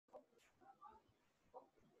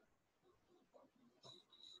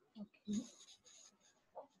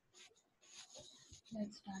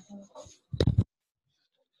Let's start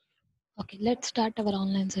let's start our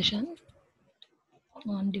online session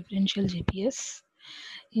on differential GPS.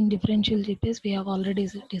 In differential GPS, we have already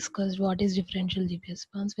discussed what is differential GPS.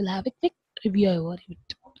 Once we'll have a quick review over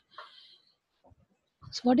it.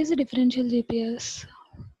 So, what is a differential GPS?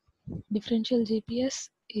 Differential GPS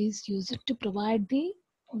is used to provide the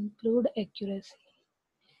improved accuracy.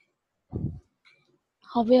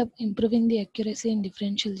 How we are improving the accuracy in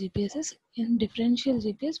differential GPS? In differential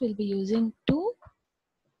GPS, we'll be using two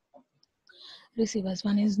receivers.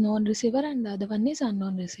 One is known receiver and the other one is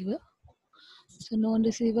unknown receiver. So known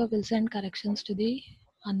receiver will send corrections to the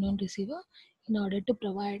unknown receiver in order to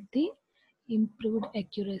provide the improved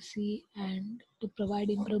accuracy and to provide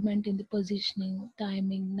improvement in the positioning,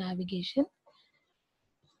 timing, navigation.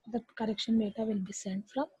 That correction data will be sent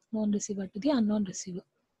from known receiver to the unknown receiver.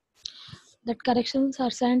 That corrections are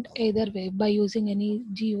sent either way by using any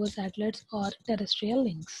GEO satellites or terrestrial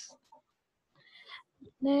links.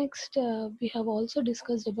 Next, we have also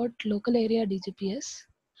discussed about local area DGPS.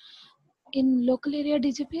 In local area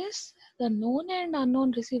DGPS, the known and unknown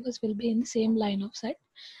receivers will be in the same line of sight.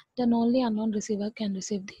 Then only unknown receiver can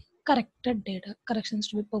receive the corrected data, corrections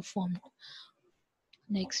to be performed.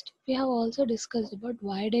 Next, we have also discussed about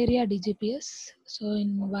wide area DGPS. So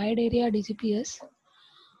in wide area DGPS,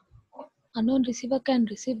 unknown receiver can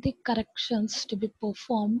receive the corrections to be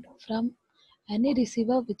performed from any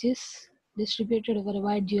receiver which is distributed over a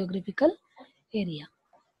wide geographical area.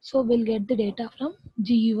 So we'll get the data from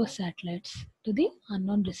GEO satellites to the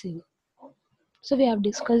unknown receiver. So we have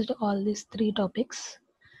discussed all these three topics.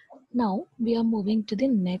 Now we are moving to the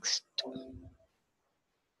next.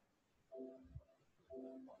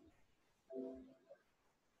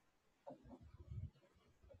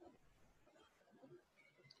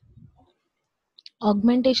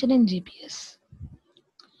 Augmentation in GPS.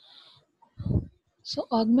 So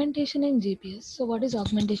augmentation in GPS. So what is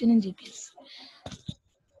augmentation in GPS?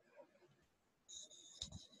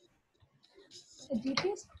 A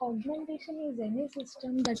GPS augmentation is any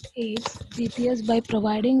system that aids GPS by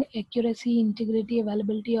providing accuracy, integrity,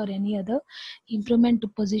 availability, or any other improvement to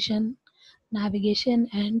position, navigation,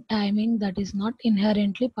 and timing that is not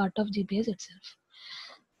inherently part of GPS itself.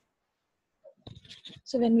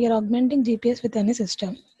 So when we are augmenting GPS with any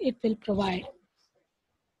system, it will provide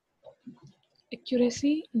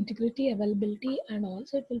accuracy, integrity, availability, and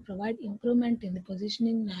also it will provide improvement in the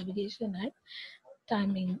positioning, navigation, and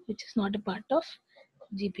timing, which is not a part of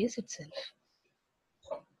GPS itself.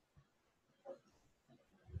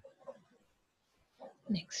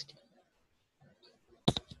 Next,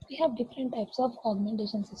 we have different types of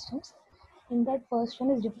augmentation systems. In that, first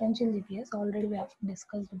one is differential GPS. Already we have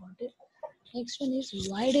discussed about it. Next one is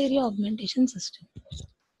wide area augmentation system.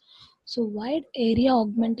 So wide area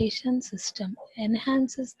augmentation system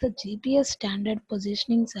enhances the GPS standard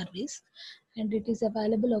positioning service and it is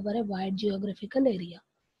available over a wide geographical area.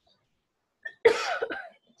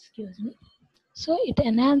 Excuse me. So it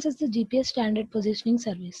enhances the GPS standard positioning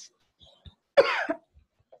service.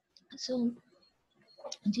 So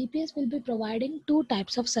GPS will be providing two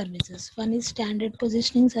types of services. One is standard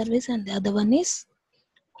positioning service and the other one is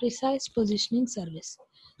precise positioning service.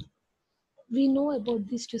 We know about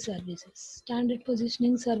these two services. Standard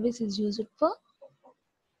positioning service is used for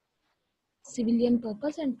civilian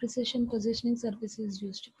purpose and precision positioning service is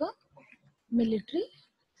used for military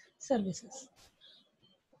services.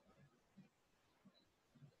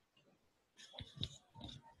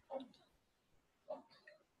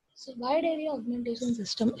 So wide area augmentation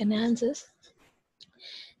system enhances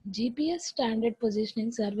GPS standard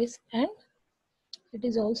positioning service and it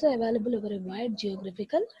is also available over a wide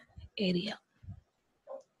geographical area.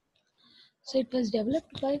 So it was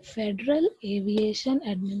developed by Federal Aviation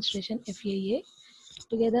Administration FAA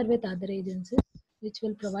together with other agencies which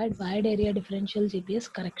will provide wide area differential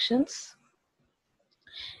GPS corrections,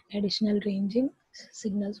 additional ranging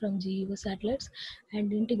signals from GEO satellites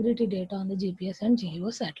and integrity data on the GPS and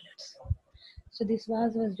GEO satellites. So this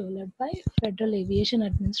was developed by Federal Aviation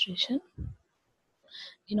Administration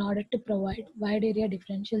in order to provide wide area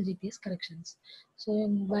differential GPS corrections. So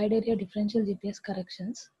in wide area differential GPS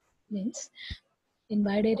corrections means in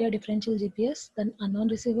wide area differential GPS, the unknown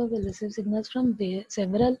receiver will receive signals from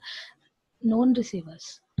several known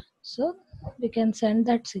receivers. So we can send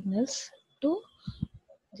that signals to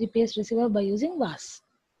GPS receiver by using WAAS.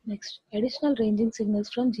 Next, additional ranging signals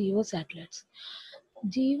from GEO satellites.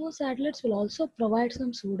 GEO satellites will also provide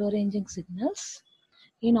some pseudo ranging signals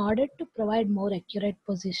in order to provide more accurate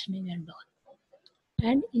positioning and all.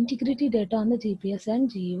 And integrity data on the GPS and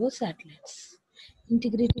GEO satellites.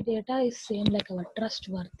 Integrity data is same like our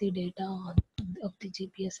trustworthy data of the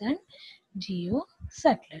GPS and GEO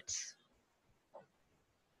satellites.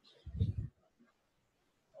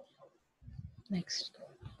 Next,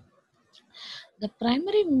 the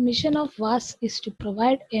primary mission of WAAS is to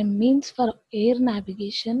provide a means for air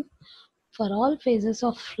navigation for all phases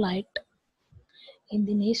of flight in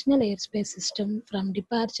the national airspace system from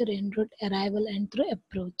departure, en route, arrival, and through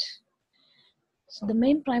approach. So the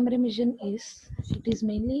main primary mission is it is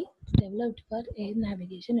mainly developed for air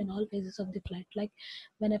navigation in all phases of the flight, like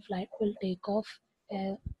when a flight will take off,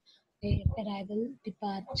 uh, a arrival,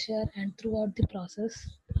 departure, and throughout the process,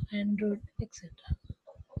 en route, etc.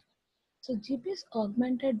 So GPS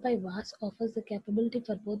augmented by WAAS offers the capability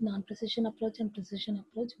for both non-precision approach and precision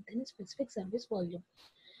approach within a specific service volume.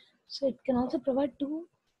 So it can also provide two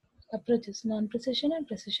approaches, non-precision and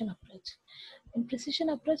precision approach. In precision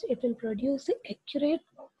approach, it will produce the accurate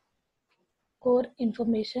course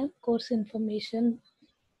information,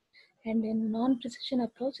 and in non-precision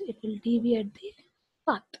approach, it will deviate the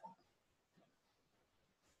path.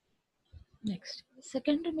 Next, the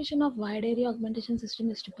secondary mission of wide area augmentation system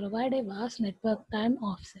is to provide a vast network time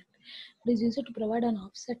offset. It is used to provide an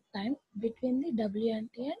offset time between the WNT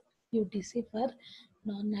and UTC for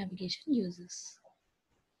non-navigation users.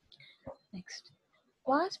 Next,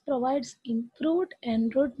 WAAS provides improved en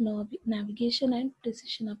route navigation and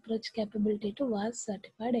precision approach capability to WAAS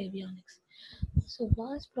certified avionics. So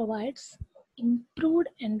WAAS provides improved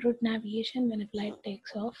en route navigation when a flight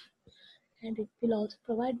takes off, and it will also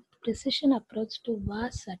provide precision approach to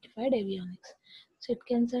WAAS certified avionics. So it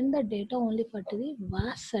can send the data only for to the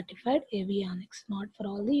WAAS certified avionics, not for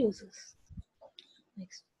all the users.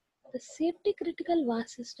 Next, the safety critical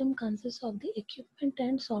WAAS system consists of the equipment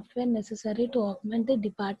and software necessary to augment the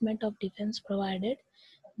Department of Defense provided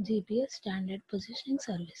GPS standard positioning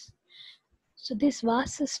service. So this WAAS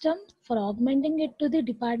system, for augmenting it to the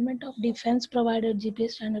Department of Defense provided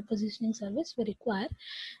GPS standard positioning service, will require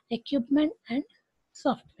equipment and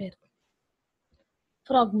software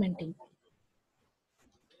for augmenting.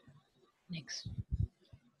 Next,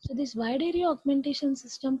 so this wide area augmentation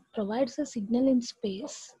system provides a signal in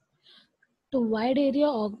space to wide area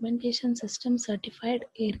augmentation system certified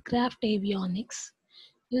aircraft avionics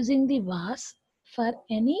using the WAAS for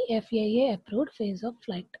any FAA approved phase of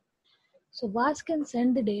flight. So WAAS can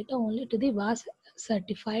send the data only to the WAAS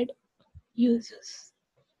certified users.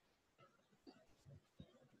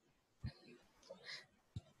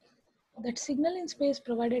 That signal in space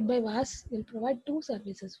provided by WAAS will provide two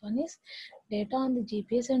services. One is data on the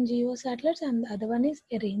GPS and GEO satellites, and the other one is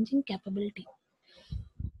a ranging capability.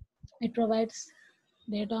 It provides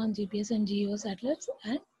data on GPS and GEO satellites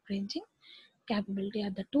and ranging capability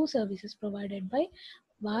are the two services provided by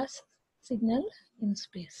WAAS signal in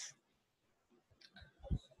space.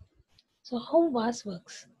 So how WAAS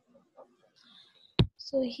works?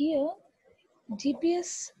 So here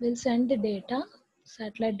GPS will send the data,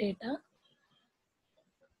 satellite data,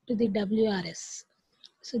 to the WRS.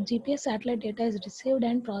 So GPS satellite data is received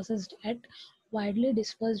and processed at widely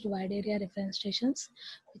dispersed wide area reference stations,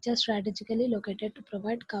 which are strategically located to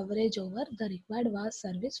provide coverage over the required WAAS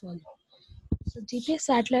service volume. So GPS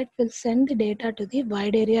satellite will send the data to the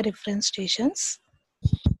wide area reference stations.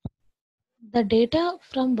 The data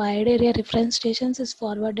from wide area reference stations is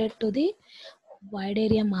forwarded to the wide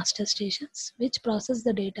area master stations, which process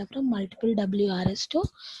the data from multiple WRS to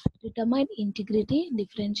determine integrity,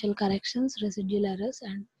 differential corrections, residual errors,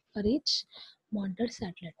 and for each monitored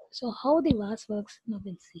satellite. So how the WAAS works, now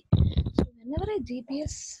we'll see. So whenever a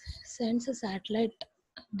GPS sends a satellite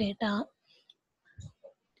data,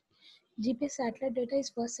 GPS satellite data is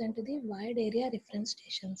first sent to the wide area reference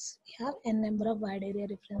stations. We have n number of wide area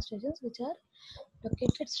reference stations which are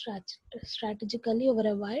located strategically over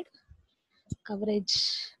a wide coverage.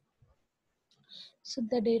 So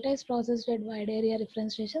the data is processed at wide area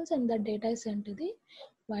reference stations, and the data is sent to the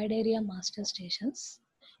wide area master stations,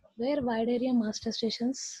 where wide area master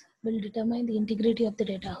stations will determine the integrity of the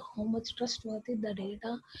data, how much trustworthy the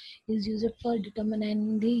data is used for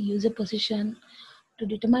determining the user position, to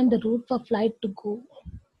determine the route for flight to go,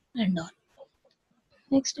 and all.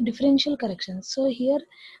 Next, differential corrections. So here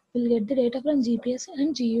we'll get the data from GPS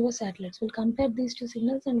and GEO satellites. We'll compare these two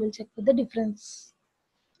signals and we'll check for the difference.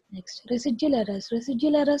 Next, residual errors.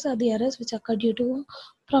 Residual errors are the errors which occur due to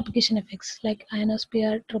propagation effects like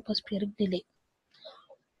ionosphere, tropospheric delay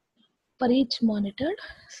for each monitored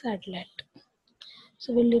satellite.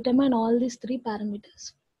 So we'll determine all these three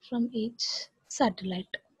parameters from each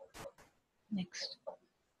satellite. Next.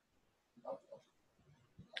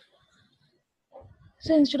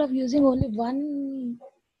 So instead of using only one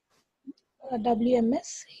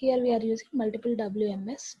WMS. Here we are using multiple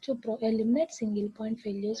WMS to eliminate single point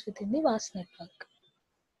failures within the WAAS network.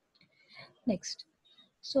 Next.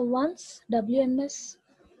 So once WMS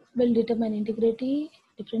will determine integrity,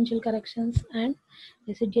 differential corrections, and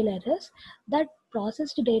residual errors, that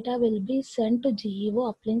processed data will be sent to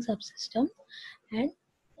GEO uplink subsystem and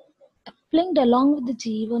uplinked along with the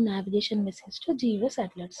GEO navigation message to GEO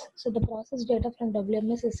satellites. So the processed data from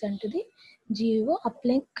WMS is sent to the GEO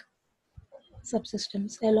uplink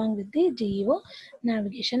subsystems along with the GEO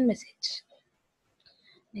navigation message.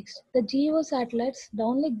 Next, the GEO satellites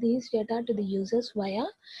downlink these data to the users via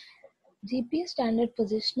GPS standard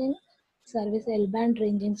positioning service L-band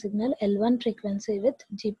ranging signal L1 frequency with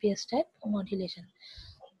GPS type modulation.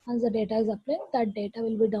 Once the data is uploaded, that data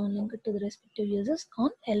will be downlinked to the respective users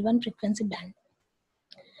on L1 frequency band.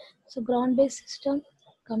 So ground-based system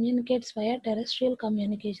communicates via terrestrial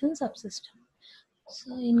communication subsystem.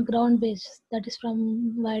 So in ground-based, that is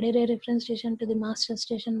from wide area reference station to the master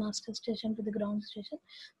station to the ground station,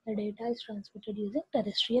 the data is transmitted using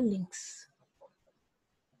terrestrial links.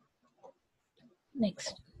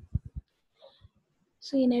 Next.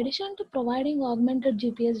 So in addition to providing augmented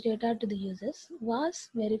GPS data to the users, WAAS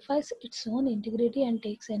verifies its own integrity and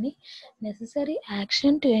takes any necessary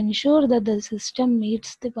action to ensure that the system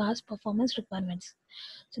meets the WAAS performance requirements.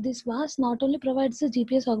 So this WAAS not only provides the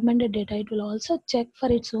GPS augmented data, it will also check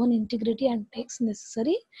for its own integrity and takes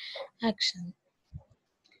necessary action.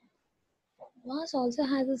 WAAS also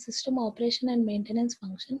has a system operation and maintenance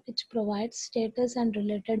function which provides status and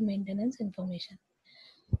related maintenance information.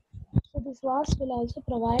 So this WAAS will also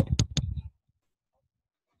provide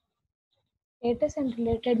status and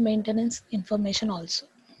related maintenance information also.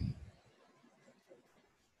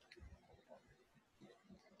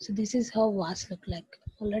 So this is how WAAS look like.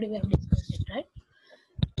 Already we have discussed it, right?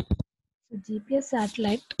 So GPS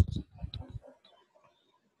satellite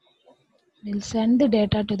will send the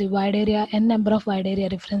data to the wide area, n number of wide area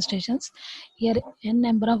reference stations. Here n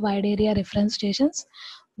number of wide area reference stations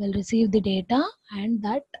will receive the data, and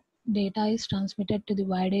that data is transmitted to the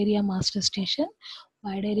wide area master station.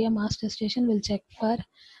 Wide area master station will check for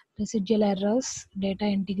residual errors, data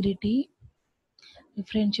integrity,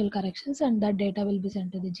 differential corrections, and that data will be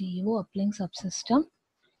sent to the GEO uplink subsystem.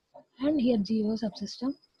 And here GEO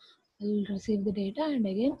subsystem will receive the data and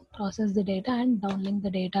again process the data and downlink the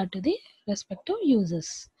data to the respective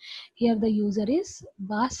users. Here the user is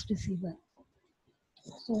WAAS receiver.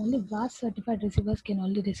 So only WAAS certified receivers can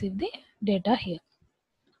only receive the data here.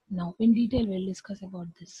 Now in detail we'll discuss about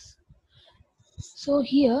this. So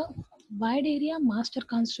here wide area master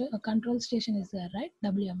control station is there, right?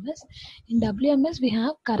 WMS. In WMS we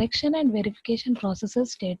have correction and verification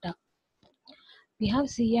processes data. We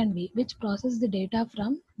have C and V which process the data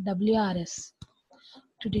from WRS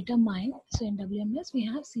to determine. So in WMS we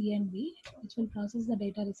have C and V which will process the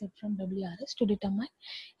data received from WRS to determine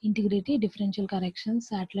integrity, differential corrections,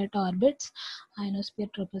 satellite orbits, ionosphere,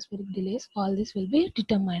 tropospheric delays. All this will be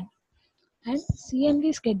determined. And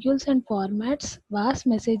CNV schedules and formats WAAS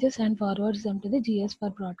messages and forwards them to the GS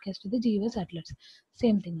for broadcast to the GS satellites.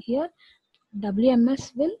 Same thing here.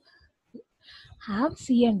 WMS will have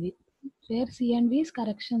CNV, where CNV is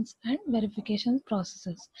corrections and verification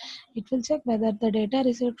processes. It will check whether the data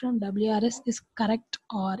received from WRS is correct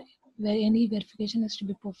or where any verification is to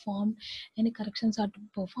be performed, any corrections are to be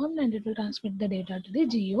performed, and it will transmit the data to the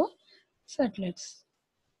GEO satellites.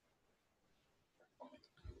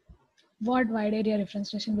 What wide area reference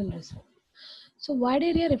station will receive? So wide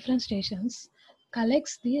area reference stations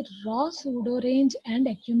collects the raw pseudo range and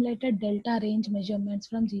accumulated delta range measurements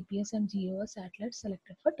from GPS and GEO satellites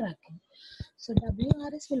selected for tracking. So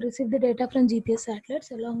WRS will receive the data from GPS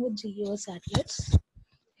satellites along with GEO satellites.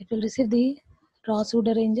 It will receive the raw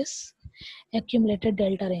pseudo ranges, accumulated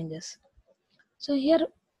delta ranges. So here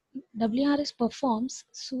WRS performs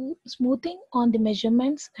smoothing on the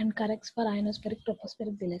measurements and corrects for ionospheric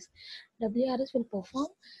tropospheric delays. WRS will perform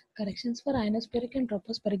corrections for ionospheric and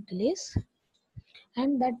tropospheric delays,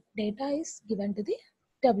 and that data is given to the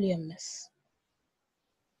WMS.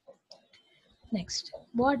 Next,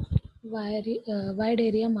 what wide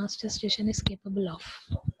area master station is capable of?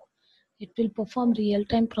 It will perform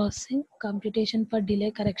real-time processing, computation for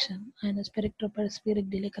delay correction, ionospheric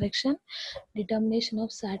tropospheric delay correction, determination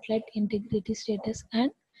of satellite integrity status,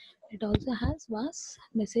 and it also has WAAS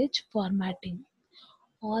message formatting.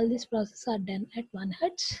 All these processes are done at 1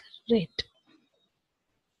 Hz rate.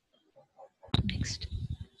 Next,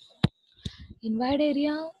 in wide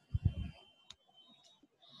area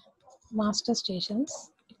master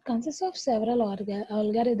stations, it consists of several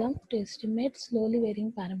algorithms to estimate slowly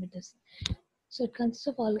varying parameters. So it consists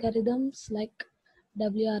of algorithms like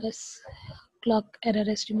WRS, clock error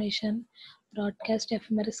estimation, broadcast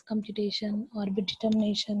ephemeris computation, orbit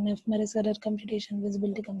determination, ephemeris error computation,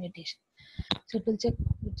 visibility computation. So it will check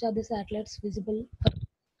which are the satellites visible for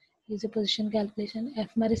user position calculation.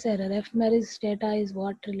 Ephemeris error. Ephemeris data is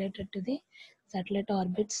what related to the satellite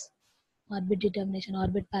orbits, orbit determination,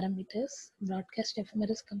 orbit parameters. Broadcast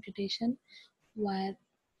ephemeris computation via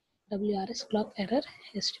WRS clock error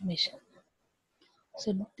estimation.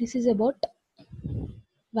 So this is about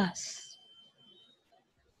WAAS.